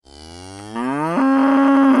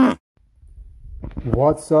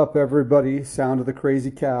What's up, everybody? Sound of the Crazy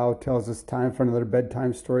Cow tells us time for another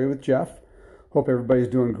bedtime story with Jeff. Hope everybody's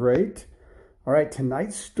doing great. All right,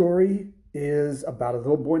 tonight's story is about a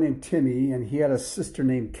little boy named Timmy, and he had a sister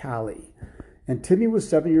named Callie. And Timmy was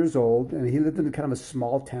 7 years old, and he lived in kind of a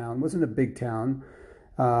small town. It wasn't a big town,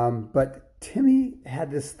 but Timmy had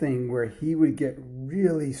this thing where he would get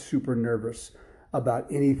really super nervous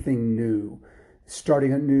about anything new.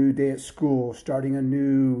 Starting a new day at school, starting a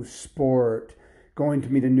new sport, going to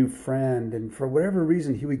meet a new friend, and for whatever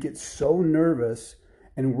reason he would get so nervous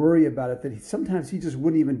and worry about it that sometimes he just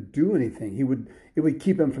wouldn't even do anything. It would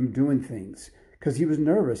keep him from doing things because he was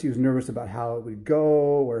nervous. He was nervous about how it would go,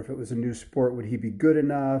 or if it was a new sport, would he be good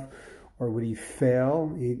enough, or would he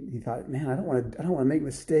fail? He thought, man, I don't want to make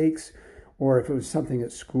mistakes, or if it was something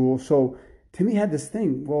at school. So Timmy had this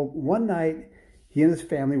thing. Well, one night he and his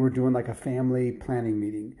family were doing like a family planning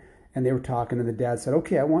meeting. And they were talking, and the dad said,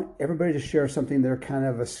 okay, I want everybody to share something they're kind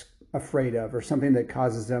of afraid of, or something that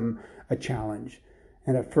causes them a challenge.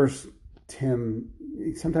 And at first, Tim,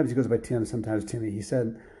 sometimes he goes by Tim, sometimes Timmy, he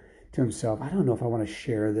said to himself, I don't know if I want to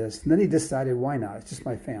share this. And then he decided, why not? It's just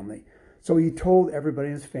my family. So he told everybody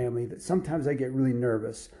in his family that sometimes I get really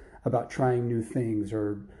nervous about trying new things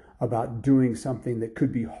or about doing something that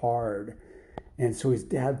could be hard. And so his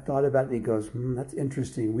dad thought about it, and he goes, that's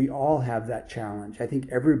interesting. We all have that challenge. I think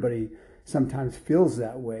everybody sometimes feels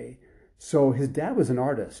that way. So his dad was an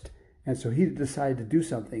artist, and so he decided to do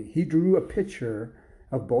something. He drew a picture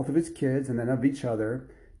of both of his kids and then of each other,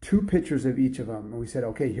 two pictures of each of them. And we said,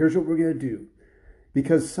 okay, here's what we're going to do.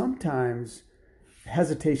 Because sometimes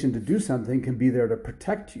hesitation to do something can be there to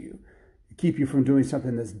protect you, keep you from doing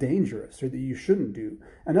something that's dangerous or that you shouldn't do.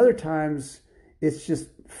 And other times, it's just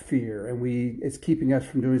fear, and it's keeping us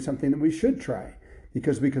from doing something that we should try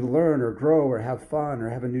because we could learn or grow or have fun or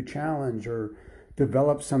have a new challenge or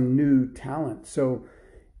develop some new talent. So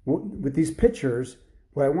with these pictures,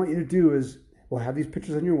 what I want you to do is, we'll have these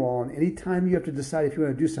pictures on your wall, and anytime you have to decide if you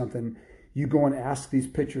want to do something, you go and ask these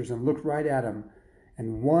pictures and look right at them.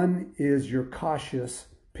 And one is your cautious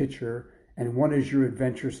picture, and one is your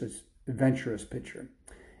adventurous picture.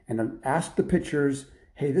 And then ask the pictures,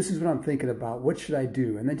 hey, this is what I'm thinking about. What should I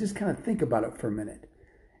do? And then just kind of think about it for a minute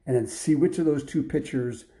and then see which of those two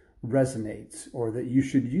pictures resonates or that you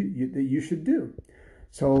should do.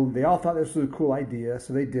 So they all thought this was a cool idea,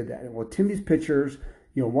 so they did that. And well, Timmy's pictures,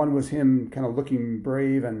 one was him kind of looking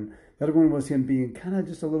brave, and the other one was him being kind of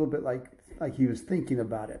just a little bit like he was thinking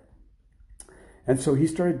about it. And so he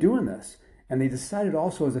started doing this. And they decided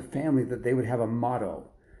also as a family that they would have a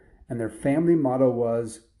motto. And their family motto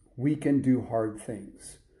was, we can do hard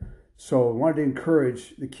things. So I wanted to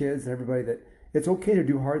encourage the kids and everybody that it's okay to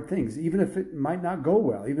do hard things, even if it might not go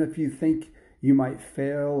well, even if you think you might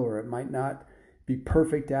fail or it might not be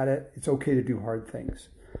perfect at it, it's okay to do hard things.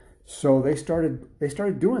 So they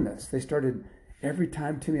started doing this. They started every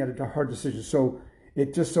time Timmy had a hard decision. So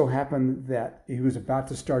it just so happened that he was about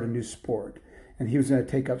to start a new sport and he was going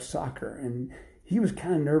to take up soccer. And he was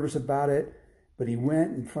kind of nervous about it, but he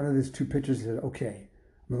went in front of his two pitchers and said, okay,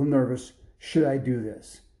 I'm a little nervous. Should I do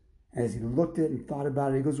this? And as he looked at it and thought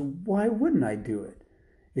about it, he goes, why wouldn't I do it?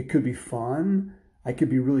 It could be fun. I could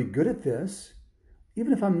be really good at this.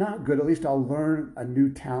 Even if I'm not good, at least I'll learn a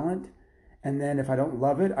new talent. And then if I don't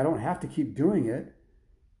love it, I don't have to keep doing it.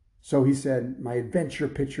 So he said, my adventure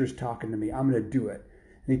picture is talking to me. I'm going to do it.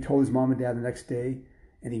 And he told his mom and dad the next day,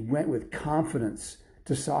 and he went with confidence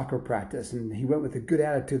to soccer practice. And he went with a good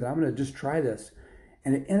attitude that I'm going to just try this.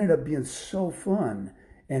 And it ended up being so fun.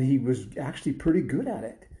 And he was actually pretty good at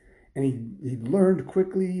it. And he learned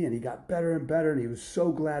quickly, and he got better and better, and he was so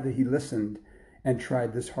glad that he listened and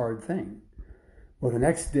tried this hard thing. Well, the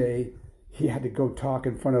next day, he had to go talk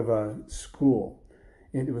in front of a school,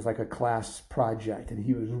 and it was like a class project, and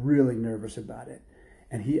he was really nervous about it.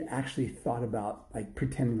 And he actually thought about like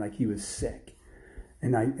pretending like he was sick.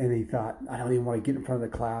 And he thought, I don't even want to get in front of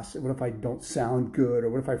the class. What if I don't sound good, or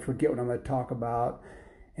what if I forget what I'm going to talk about?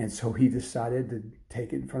 And so he decided to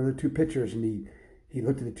take it in front of the two pitchers, and he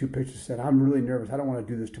looked at the two pitchers and said, I'm really nervous. I don't want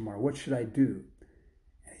to do this tomorrow. What should I do?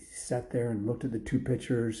 And he sat there and looked at the two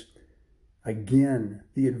pitchers. Again,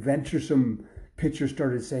 the adventuresome pitcher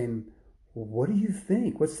started saying, well, what do you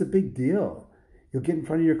think? What's the big deal? You'll get in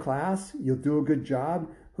front of your class. You'll do a good job.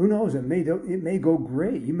 Who knows? It may go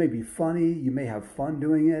great. You may be funny. You may have fun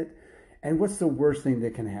doing it. And what's the worst thing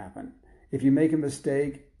that can happen? If you make a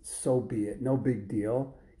mistake, so be it. No big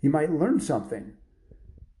deal. You might learn something.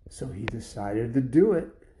 So he decided to do it.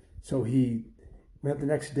 So he went up the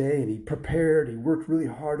next day and he prepared. He worked really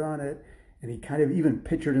hard on it. And he kind of even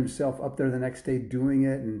pictured himself up there the next day doing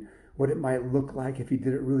it and what it might look like if he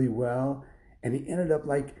did it really well. And he ended up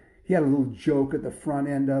like, he had a little joke at the front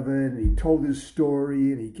end of it, and he told his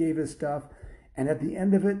story, and he gave his stuff. And at the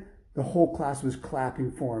end of it, the whole class was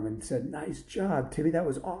clapping for him and said, "Nice job, Timmy, that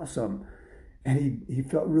was awesome." And he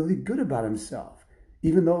felt really good about himself.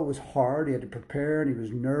 Even though it was hard, he had to prepare, and he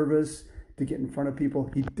was nervous to get in front of people,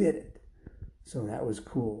 he did it. So that was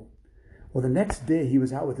cool. Well, the next day he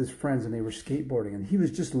was out with his friends and they were skateboarding, and he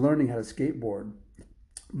was just learning how to skateboard,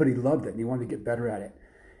 but he loved it and he wanted to get better at it.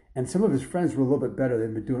 And some of his friends were a little bit better.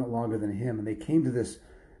 They'd been doing it longer than him, and they came to this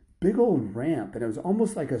big old ramp, and it was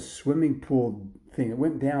almost like a swimming pool thing. It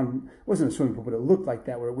went down, it wasn't a swimming pool, but it looked like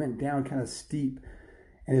that, where it went down kind of steep.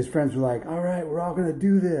 And his friends were like, "All right, we're all going to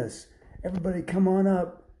do this. Everybody come on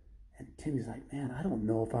up." And Timmy's like, "Man, I don't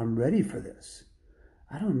know if I'm ready for this.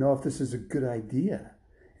 I don't know if this is a good idea."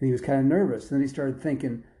 And he was kind of nervous. And then he started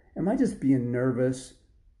thinking, am I just being nervous?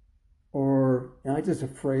 Or am I just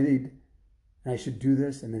afraid and I should do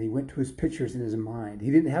this? And then he went to his pictures in his mind. He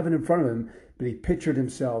didn't have it in front of him, but he pictured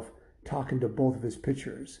himself talking to both of his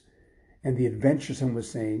pictures. And the adventuresome was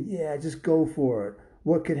saying, "Yeah, just go for it.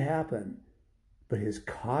 What could happen?" But his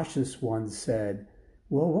cautious one said,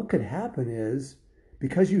 "Well, what could happen is,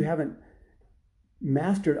 because you haven't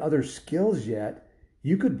mastered other skills yet,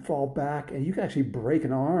 you could fall back and you could actually break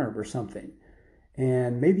an arm or something.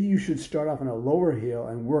 And maybe you should start off on a lower hill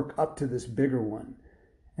and work up to this bigger one."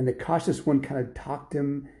 And the cautious one kind of talked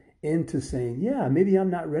him into saying, "Yeah, maybe I'm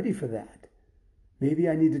not ready for that. Maybe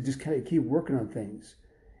I need to just kind of keep working on things."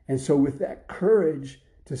 And so with that courage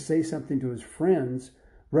to say something to his friends,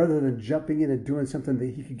 rather than jumping in and doing something that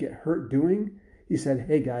he could get hurt doing, he said,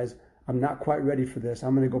 "Hey guys, I'm not quite ready for this.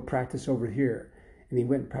 I'm going to go practice over here." And he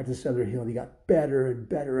went and practiced the other hill, and he got better and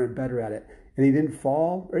better and better at it. And he didn't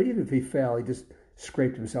fall, or even if he fell, he just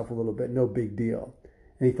scraped himself a little bit, no big deal.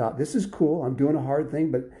 And he thought, this is cool. I'm doing a hard thing,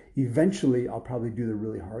 but eventually I'll probably do the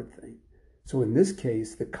really hard thing. So in this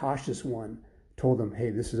case, the cautious one told him,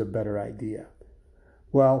 "Hey, this is a better idea."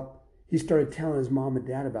 Well, he started telling his mom and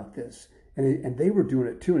dad about this, and they were doing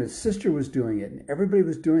it too, and his sister was doing it, and everybody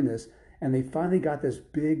was doing this, and they finally got this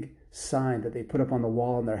big sign that they put up on the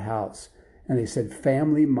wall in their house, and they said,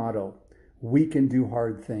 "Family motto, we can do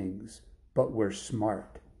hard things, but we're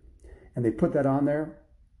smart." And they put that on there,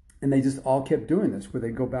 and they just all kept doing this, where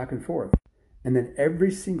they go back and forth. And then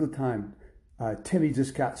every single time, Timmy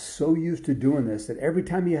just got so used to doing this that every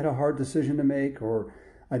time he had a hard decision to make, or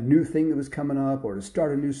a new thing that was coming up, or to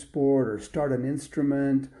start a new sport, or start an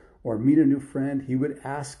instrument, or meet a new friend, he would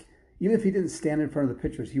ask, even if he didn't stand in front of the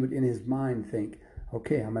pictures, he would in his mind think,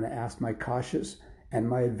 "Okay, I'm going to ask my cautious and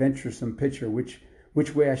my adventuresome picture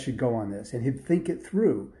which way I should go on this." And he'd think it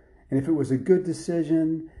through. And if it was a good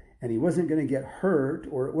decision and he wasn't going to get hurt,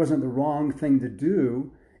 or it wasn't the wrong thing to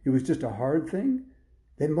do, it was just a hard thing,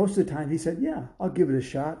 then most of the time he said, "Yeah, I'll give it a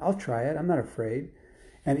shot. I'll try it. I'm not afraid."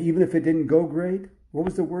 And even if it didn't go great, what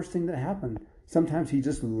was the worst thing that happened? Sometimes he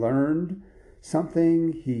just learned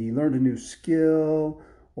something. He learned a new skill,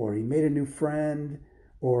 or he made a new friend,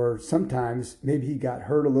 or sometimes maybe he got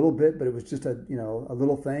hurt a little bit, but it was just a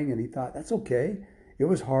little thing, and he thought, "That's okay. It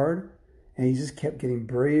was hard." And he just kept getting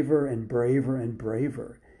braver and braver and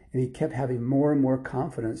braver. And he kept having more and more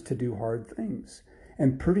confidence to do hard things.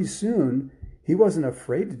 And pretty soon, he wasn't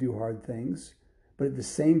afraid to do hard things, but at the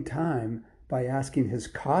same time, by asking his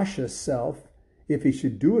cautious self if he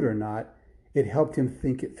should do it or not, it helped him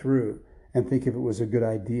think it through and think if it was a good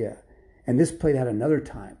idea. And this played out another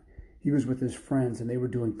time. He was with his friends and they were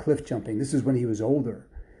doing cliff jumping. This is when he was older.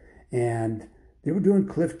 And they were doing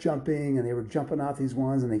cliff jumping, and they were jumping off these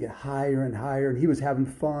ones, and they get higher and higher, and he was having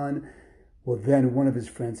fun. Well, then one of his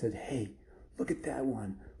friends said, "Hey, look at that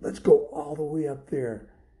one. Let's go all the way up there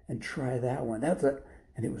and try that one."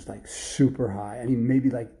 And it was like super high. I mean, maybe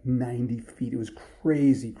like 90 feet. It was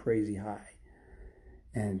crazy, crazy high.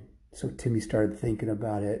 And so Timmy started thinking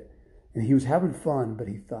about it, and he was having fun, but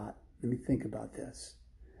he thought, "Let me think about this."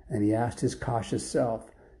 And he asked his cautious self,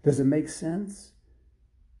 "Does it make sense?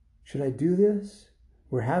 Should I do this?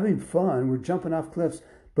 We're having fun. We're jumping off cliffs,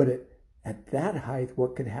 but at that height,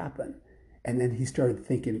 what could happen?" And then he started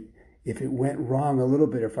thinking, if it went wrong a little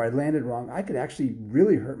bit, if I landed wrong, I could actually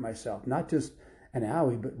really hurt myself. Not just an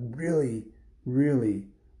owie, but really, really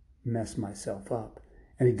mess myself up.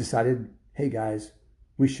 And he decided, "Hey guys,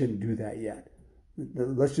 we shouldn't do that yet.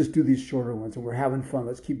 Let's just do these shorter ones, and we're having fun.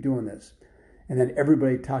 Let's keep doing this." And then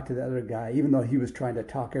everybody talked to the other guy, even though he was trying to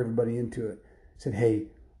talk everybody into it, said, "Hey,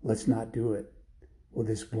 let's not do it." Well,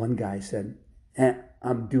 this one guy said,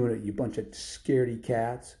 "I'm doing it, you bunch of scaredy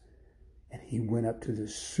cats." And he went up to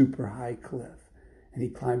this super high cliff, and he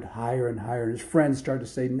climbed higher and higher. And his friends started to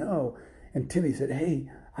say no. And Timmy said, "Hey,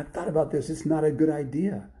 I've thought about this. It's not a good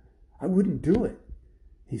idea. I wouldn't do it.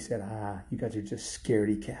 He said, you guys are just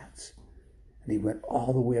scaredy cats. And he went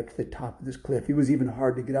all the way up to the top of this cliff. It was even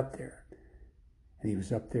hard to get up there. And he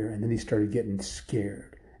was up there, and then he started getting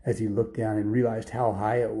scared as he looked down and realized how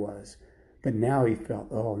high it was. But now he felt,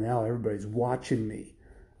 oh, now everybody's watching me.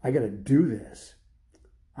 I got to do this.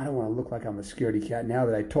 I don't want to look like I'm a scaredy cat now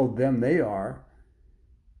that I told them they are.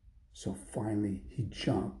 So finally he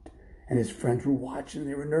jumped, and his friends were watching.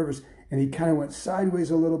 They were nervous, and he kind of went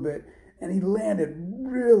sideways a little bit, and he landed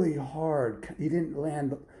really hard. He didn't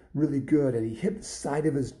land really good, and he hit the side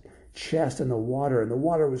of his chest in the water, and the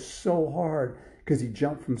water was so hard because he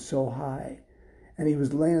jumped from so high. And he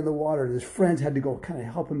was laying in the water, and his friends had to go kind of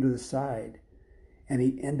help him to the side. And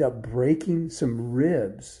he ended up breaking some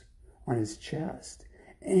ribs on his chest,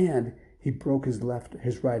 and he broke his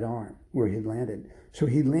right arm where he landed. So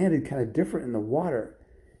he landed kind of different in the water,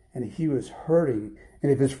 and he was hurting.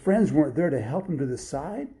 And if his friends weren't there to help him to the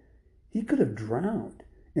side, he could have drowned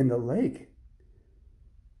in the lake.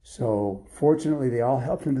 So fortunately, they all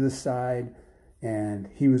helped him to the side, and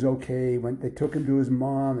he was okay. They took him to his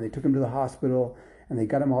mom, and they took him to the hospital, and they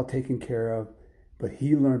got him all taken care of. But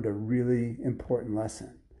he learned a really important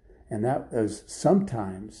lesson, and that was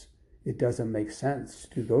sometimes it doesn't make sense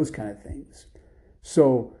to do those kind of things.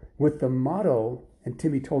 So with the motto, and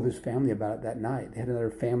Timmy told his family about it that night. They had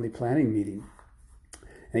another family planning meeting,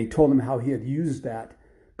 and he told them how he had used that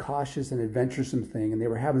cautious and adventuresome thing, and they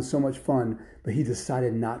were having so much fun, but he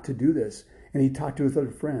decided not to do this. And he talked to his other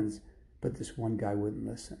friends, but this one guy wouldn't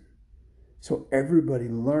listen. So everybody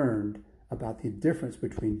learned about the difference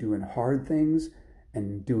between doing hard things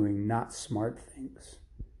and doing not smart things.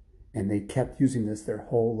 And they kept using this their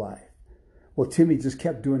whole life. Well, Timmy just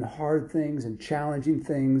kept doing hard things and challenging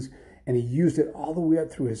things, and he used it all the way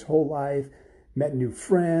up through his whole life, met new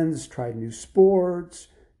friends, tried new sports,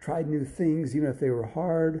 tried new things, even if they were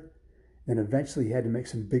hard. Then eventually he had to make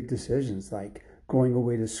some big decisions, like going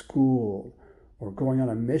away to school or going on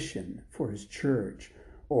a mission for his church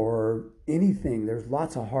or anything. There's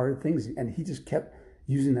lots of hard things, and he just kept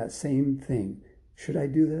using that same thing. Should I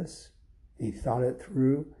do this? And he thought it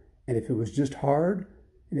through, and if it was just hard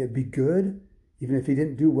and it'd be good, even if he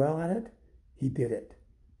didn't do well at it, he did it.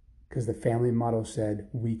 Because the family motto said,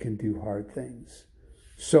 we can do hard things.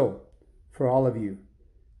 So, for all of you,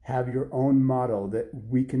 have your own motto that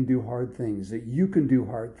we can do hard things, that you can do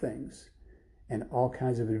hard things, and all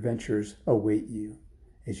kinds of adventures await you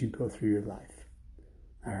as you go through your life.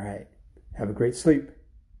 All right. Have a great sleep.